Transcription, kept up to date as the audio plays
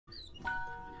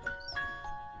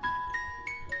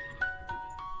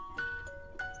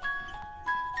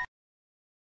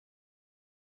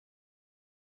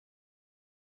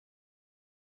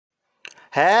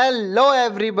Hello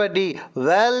everybody,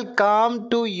 welcome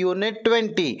two unit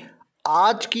 20।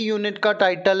 आज की unit का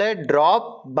टाइटल है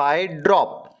drop by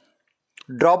drop.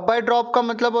 Drop by drop का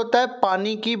मतलब होता है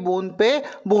पानी की बूंद पे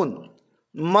बूंद।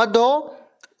 मधो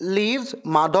लीव्स,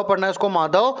 माधव पढ़ना है इसको,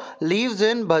 Madhav leaves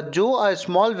in Bhajju a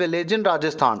small village in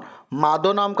Rajasthan.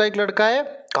 Madhav नाम का एक लड़का है,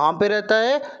 कहाँ पे रहता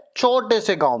है? छोटे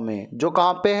से गांव में, जो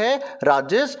कहाँ पे है?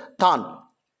 Rajasthan.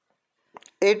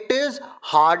 It is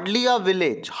hardly a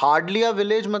village. Hardly a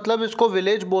village मतलब इसको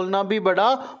विलेज बोलना भी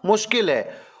बड़ा मुश्किल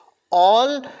है।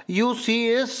 All you see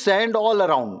is sand all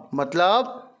around,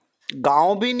 मतलब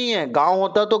गांव भी नहीं है। गांव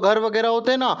होता तो घर वगैरह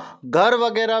होते ना, घर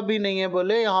वगैरह भी नहीं है।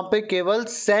 बोले यहाँ पे केवल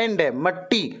सैंड है,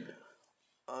 मट्टी,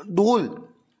 धूल।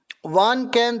 One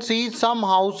can see some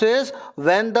houses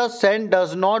when the sand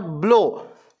does not blow.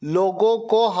 लोगों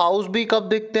को हाउस भी कब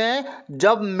दिखते हैं?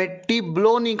 जब मिट्टी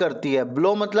ब्लो नहीं करती है।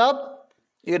 ब्लो मतलब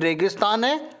ये रेगिस्तान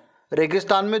है,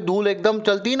 रेगिस्तान में धूल एकदम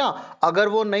चलती ना, अगर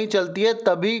वो नहीं चलती है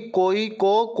तभी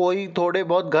कोई थोड़े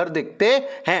बहुत घर दिखते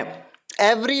हैं।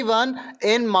 Everyone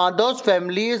in Madhav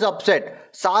family is upset.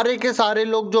 सारे के सारे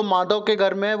लोग जो माधव के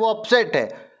घर में है वो अपसेट है।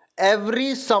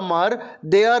 Every summer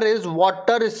there is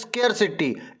water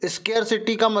scarcity.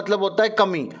 Scarcity का मतलब होता है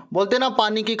कमी, बोलते ना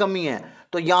पानी की कमी है।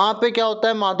 तो यहां पे क्या होता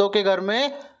है माधव के घर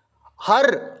में?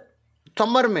 हर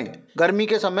समर में, गर्मी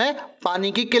के समय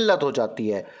पानी की किल्लत हो जाती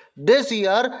है। This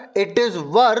year it is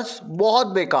verse, बहुत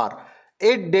बेकार।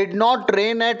 It did not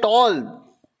rain at all.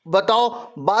 बताओ,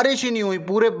 बारिश ही नहीं हुई,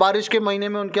 पूरे बारिश के महीने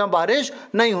में उनके यहाँ बारिश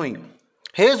नहीं हुई।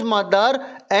 His mother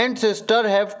and sister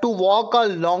have to walk a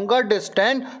longer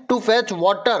distance to fetch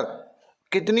water.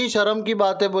 कितनी शर्म की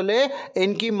बात है, बोले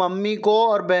इनकी मम्मी को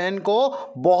और बहन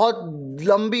को बहुत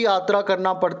लंबी यात्रा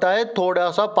करना पड़ता है थोड़ा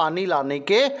सा पानी लाने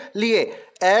के लिए।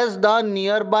 As the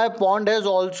near by pond has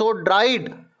also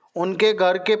dried. उनके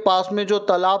घर के पास में जो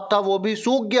तालाब था वो भी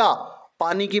सूख गया,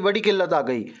 पानी की बड़ी किल्लत आ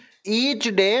गई। Each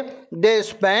day they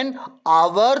spend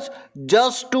hours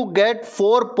just to get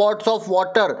 4 pots of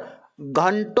water.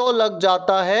 घंटों लग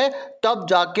जाता है तब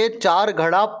जाके 4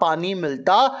 घड़ा पानी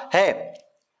मिलता है।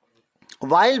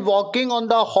 While walking on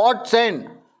the hot sand,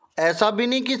 ऐसा भी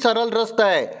नहीं कि सरल रास्ता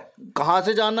है, कहां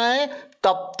से जाना है?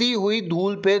 तपती हुई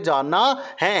धूल पे जाना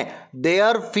है।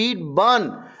 Their feet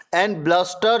burn and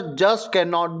bluster just can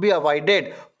not be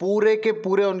avoided. पूरे के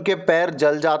पूरे उनके पैर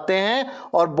जल जाते हैं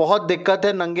और बहुत दिक्कत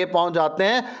है, नंगे पांव जाते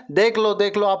हैं। देख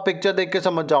लो आप पिक्चर देख के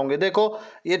समझ जाओगे। देखो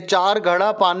ये 4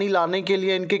 घड़ा पानी लाने के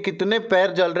लिए इनके कितने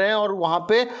पैर जल रहे हैं और वहां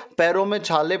पे पैरों में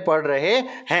छाले पड़ रहे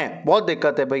हैं। बहुत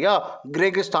दिक्कत है भैया,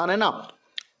 रेगिस्तान है ना।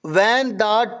 When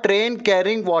the train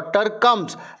carrying water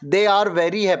comes, they are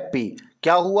very happy।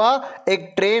 क्या हुआ?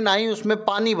 एक ट्रेन आई, उसमें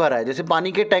पानी भरा है, जैसे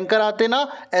पानी के टैंकर आते ना,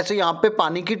 ऐसे यहाँ पे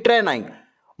पानी की train I.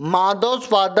 माधव's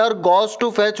father goes to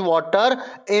fetch water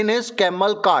in his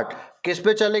camel cart। किस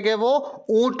पे चले गए वो?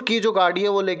 ऊंट की जो गाड़ी है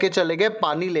वो लेके चले गए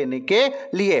पानी लेने के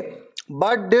लिए।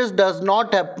 But this does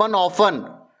not happen often।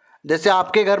 जैसे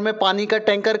आपके घर में पानी का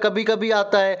टैंकर कभी कभी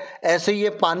आता है, ऐसे ये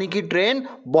पानी की ट्रेन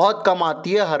बहुत कम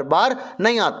आती है, हर बार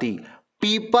नहीं आती।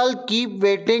 People keep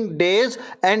waiting days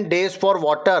and days for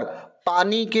water.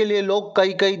 पानी के लिए लोग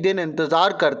कई कई दिन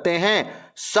इंतजार करते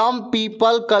हैं। Some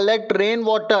people collect rain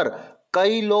water.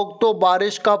 कई लोग तो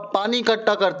बारिश का पानी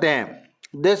इकट्ठा करते हैं।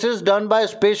 This is done by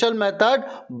special method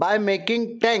by making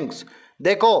tanks.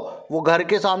 देखो वो घर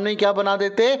के सामने क्या बना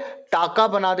देते? टाका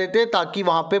बना देते, ताकि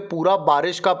वहां पे पूरा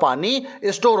बारिश का पानी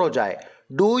स्टोर हो जाए।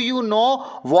 Do you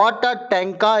know what a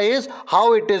टैंका is,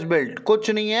 how it is built? कुछ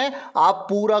नहीं है, आप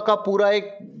पूरा का पूरा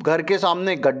एक घर के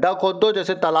सामने गड्ढा खोद दो,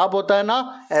 जैसे तालाब होता है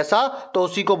ना, ऐसा, तो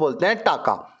उसी को बोलते हैं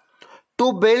टाका।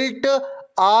 To built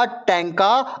a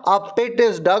टैंका, a pit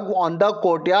is dug on the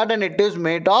courtyard and it is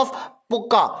made of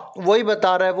पुक्का। वही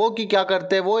बता रहा है वो कि क्या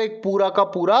करते हैं वो, एक पूरा का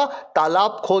पूरा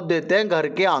तालाब खोद देते हैं घर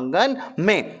के आंगन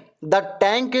में। The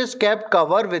tank is kept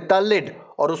cover with a lid.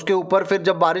 और उसके ऊपर फिर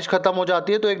जब बारिश खत्म हो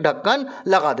जाती है तो एक ढक्कन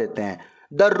लगा देते हैं।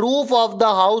 The roof of the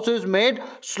house is made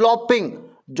sloping.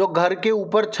 जो घर के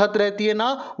ऊपर छत रहती है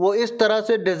ना, वो इस तरह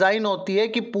से डिजाइन होती है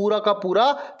कि पूरा का पूरा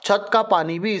छत का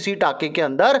पानी भी इसी टाके के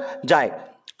अंदर जाए।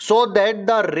 So that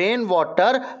the rain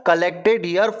water collected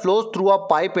here flows through a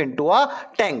pipe into a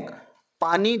tank.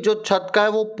 पानी जो छत का है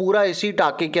वो पूरा इसी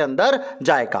टाके के अंदर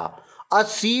जाएगा। अ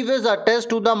सीव is attached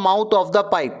to the mouth of the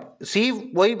pipe. सीव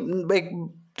वही एक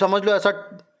समझ लो ऐसा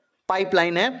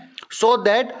पाइपलाइन है। So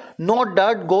that no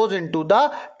dirt goes into the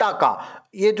टाका।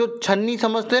 ये जो छन्नी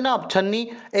समझते हैं ना आप, छन्नी,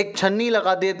 एक छन्नी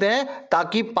लगा देते हैं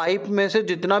ताकि पाइप में से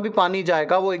जितना भी पानी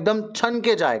जाएगा वो एकदम छन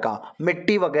के जाएगा,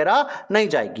 मिट्टी वगैरह नहीं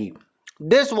जाएगी।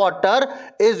 This water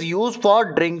is use for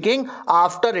drinking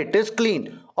after it is clean.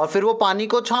 और फिर वो पानी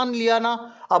को छान लिया ना,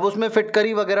 अब उसमें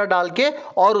फिटकरी वगैरह डाल के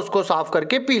और उसको साफ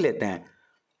करके पी लेते हैं।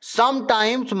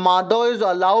 Sometimes Madhav is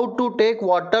allowed to take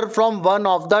water from one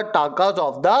of the takas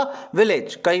of the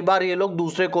village. कई बार ये लोग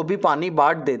दूसरे को भी पानी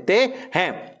बांट देते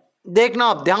हैं। देखना,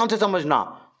 आप ध्यान से समझना।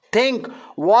 Think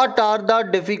what are the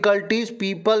difficulties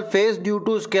people face due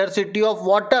to scarcity of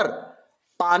water.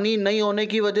 पानी नहीं होने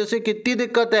की वजह से कितनी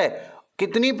दिक्कत है,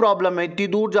 कितनी प्रॉब्लम है। इतनी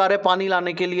दूर जा रहे पानी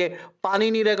लाने के लिए,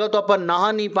 पानी नहीं रहेगा तो अपन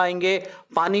नहा नहीं पाएंगे,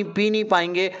 पानी पी नहीं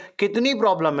पाएंगे, कितनी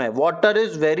प्रॉब्लम है। Water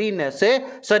is very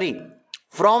necessary.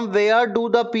 From where do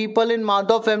the people in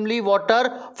Madhav family water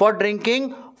for drinking?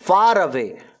 Far away.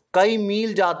 कई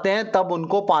मील जाते हैं तब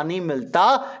उनको पानी मिलता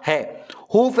है।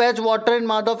 Who fetch water in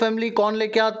Madhav family? कौन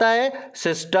लेके आता है?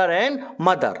 Sister and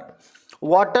mother.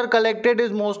 Water collected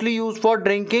is mostly used for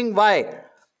drinking. Why?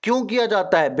 क्यों किया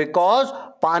जाता है? Because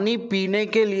पानी पीने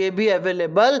के लिए भी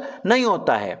अवेलेबल नहीं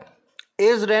होता है।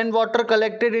 Is rain water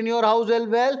collected in your house as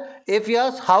well? If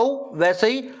yes, how? वैसे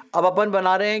ही अब अपन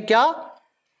बना रहे हैं क्या?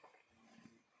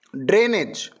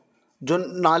 ड्रेनेज, जो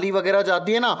नाली वगैरह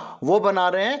जाती है ना, वो बना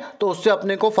रहे हैं, तो उससे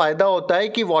अपने को फायदा होता है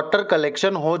कि वाटर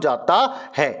कलेक्शन हो जाता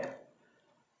है।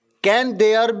 Can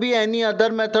there be any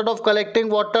other method of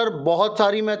collecting water? बहुत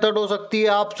सारी मेथड हो सकती है।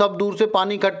 आप सब दूर से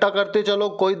पानी इकट्ठा करते चलो,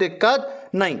 कोई दिक्कत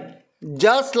नहीं।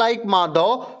 Just like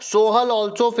Madhav, Sohal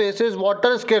also faces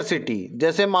water scarcity.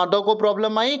 जैसे माधव को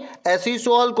प्रॉब्लम आई, ऐसी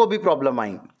सोहल को भी प्रॉब्लम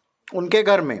आई उनके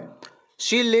घर में।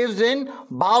 She lives in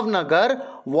Bhavnagar.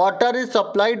 Water is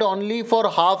supplied only for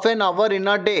half an hour in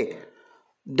a day.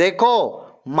 देखो,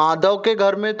 माधव के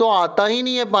घर में तो आता ही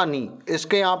नहीं है पानी,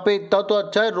 इसके यहाँ पे इतना तो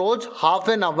अच्छा है, रोज half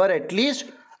an hour at least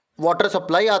water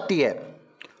supply आती है।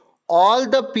 All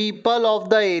the people of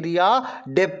the area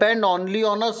depend only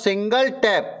on a single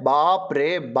tap. बाप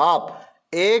रे बाप,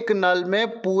 एक नल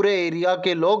में पूरे एरिया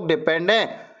के लोग डिपेंड हैं।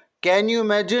 Can you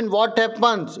imagine what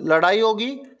happens? लड़ाई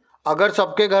होगी। अगर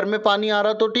सबके घर में पानी आ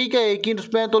रहा तो ठीक है, एक ही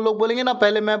उसमें तो लोग बोलेंगे ना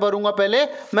पहले मैं भरूंगा, पहले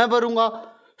मैं भरूंगा।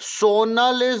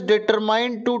 Sonal is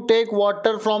determined to take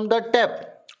water from the tap.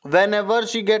 whenever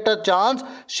she get a chance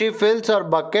she fills her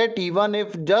bucket even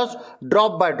if just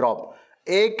drop by drop.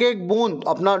 एक एक बूंद,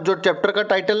 अपना जो चैप्टर का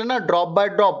टाइटल है ना ड्रॉप बाय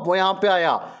ड्रॉप, वो यहाँ पे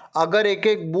आया। अगर एक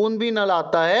एक बूंद भी नल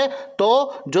आता है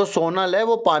तो जो सोनल है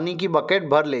वो पानी की बकेट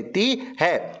भर लेती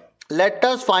है। Let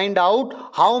us find out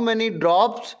how many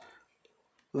drops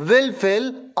will fill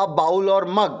a bowl और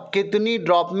मग। कितनी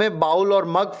ड्रॉप में बाउल और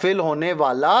मग फिल होने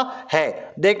वाला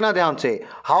है, देखना ध्यान से।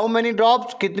 हाउ मेनी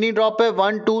ड्रॉप्स, कितनी ड्रॉप है?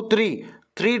 1 2 3।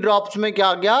 3 ड्रॉप्स में क्या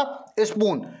आ गया?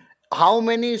 Spoon. How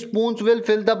many spoons will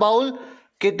fill the bowl?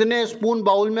 कितने स्पून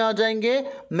बाउल में आ जाएंगे?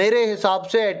 मेरे हिसाब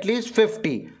से at least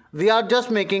 50। We are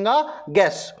just making a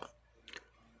guess.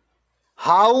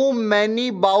 How many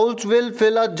bowls will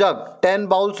fill a jug? 10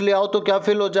 bowls ले आओ तो क्या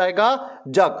फिल हो जाएगा?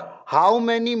 जग। How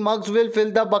many mugs will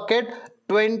fill the bucket?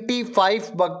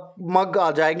 25 मग आ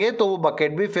जाएंगे तो वो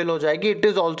बकेट भी फिल हो जाएगी। It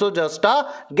is also just a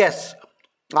guess,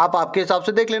 आप आपके हिसाब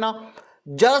से देख लेना।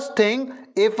 Just think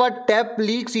if a tap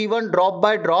leaks even drop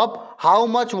by drop, how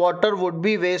much water would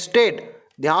be wasted.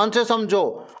 ध्यान से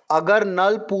समझो, अगर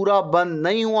नल पूरा बंद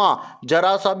नहीं हुआ,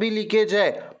 जरा सा भी लीकेज है,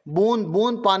 बूंद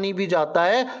बूंद पानी भी जाता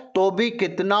है, तो भी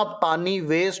कितना पानी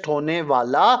वेस्ट होने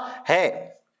वाला है।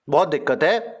 बहुत दिक्कत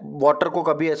है, वाटर को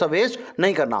कभी ऐसा वेस्ट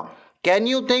नहीं करना। Can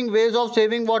you think ways of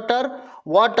saving water?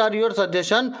 What are your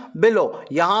suggestion below?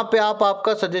 यहां पे आप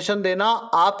आपका सजेशन देना,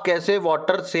 आप कैसे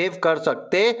वाटर सेव कर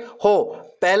सकते हो।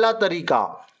 पहला तरीका,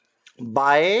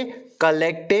 बाय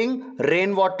कलेक्टिंग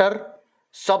रेन वाटर।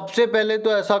 सबसे पहले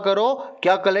तो ऐसा करो,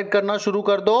 क्या कलेक्ट करना शुरू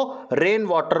कर दो? रेन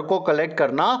वाटर को कलेक्ट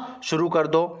करना शुरू कर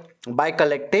दो बाय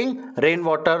कलेक्टिंग रेन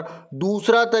वाटर।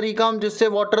 दूसरा तरीका हम जिससे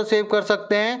वाटर सेव कर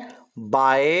सकते हैं,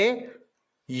 बाय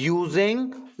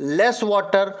यूजिंग लेस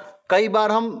वाटर। कई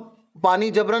बार हम पानी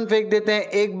जबरन फेंक देते हैं,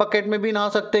 एक बकेट में भी नहा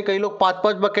सकते, कई लोग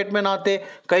 5-5 बकेट में नहाते,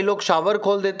 कई लोग शावर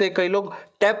खोल देते, कई लोग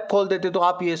टैप खोल देते। तो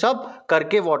आप ये सब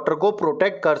करके वाटर को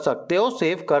प्रोटेक्ट कर सकते हो,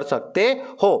 सेव कर सकते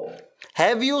हो।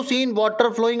 Have you seen water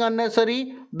flowing unnecessary?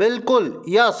 बिल्कुल,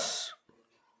 यस,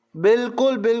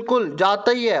 बिल्कुल बिल्कुल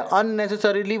जाता ही है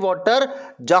अननेसेसरीली वाटर।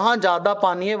 जहां ज्यादा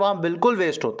पानी है वहां बिल्कुल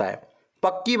वेस्ट होता है,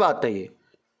 पक्की बात है ये।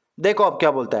 देखो अब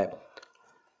क्या बोलता है,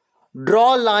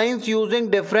 draw lines using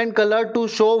different colour to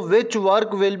show which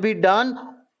work will be done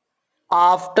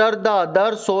after the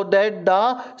other so that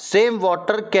the same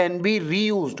water can be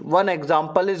reused. One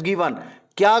example is given.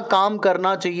 क्या काम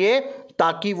करना चाहिए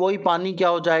ताकि वही पानी क्या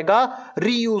हो जाएगा?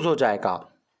 रीयूज हो जाएगा।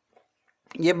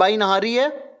 ये बाई नहा रही है,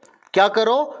 क्या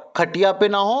करो? खटिया पे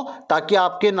नहाओ, ताकि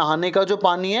आपके नहाने का जो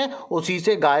पानी है उसी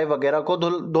से गाय वगैरह को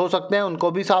धो सकते हैं,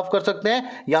 उनको भी साफ कर सकते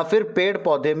हैं, या फिर पेड़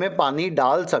पौधे में पानी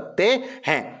डाल सकते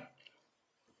हैं।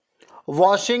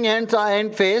 Washing hands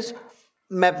and face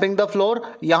mapping the floor,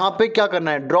 यहाँ पे क्या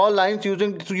करना है, draw lines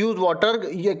using use water,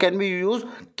 ये कैन बी यूज,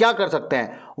 क्या कर सकते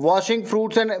हैं, washing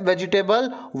fruits and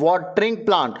vegetable, watering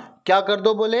plant, क्या कर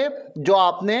दो बोले, जो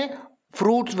आपने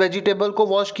फ्रूट्स वेजिटेबल को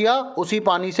वॉश किया उसी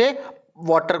पानी से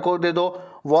वाटर को दे दो।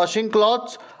 वॉशिंग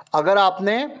क्लॉथ्स, अगर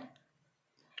आपने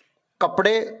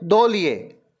कपड़े धो लिए,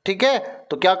 ठीक है,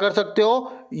 तो क्या कर सकते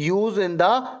हो, यूज इन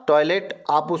द टॉयलेट,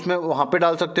 आप उसमें वहां पे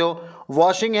डाल सकते हो।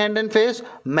 Washing hand and face,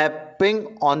 mapping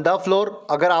on the floor,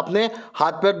 अगर आपने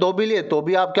हाथ पैर धो भी लिए तो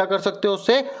भी आप क्या कर सकते हो,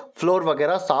 उससे फ्लोर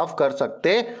वगैरह साफ कर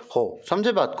सकते हो।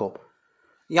 समझे बात को।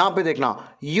 यहां पे देखना,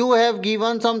 you have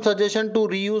given some suggestion to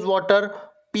reuse water,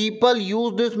 people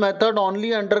use this method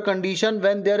only under condition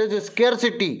when there is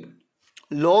scarcity,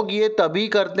 लोग ये तभी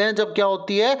करते हैं जब क्या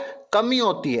होती है, कमी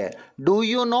होती है। Do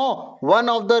you know one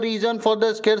of the reason for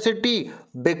the scarcity,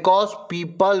 because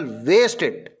people waste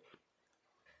it.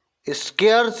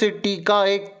 Scarcity का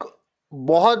एक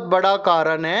बहुत बड़ा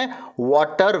कारण है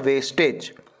water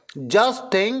wastage.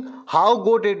 Just think how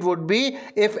good it would be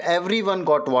if everyone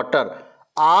got water.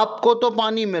 आपको तो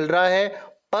पानी मिल रहा है,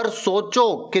 पर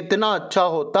सोचो कितना अच्छा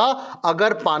होता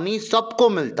अगर पानी सबको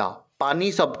मिलता।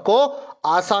 पानी सबको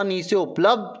आसानी से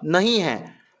उपलब्ध नहीं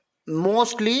है,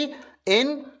 mostly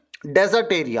in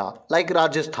desert area like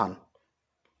Rajasthan.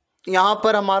 यहां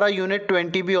पर हमारा यूनिट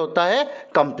 20 भी होता है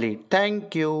कंप्लीट।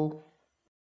 Thank you.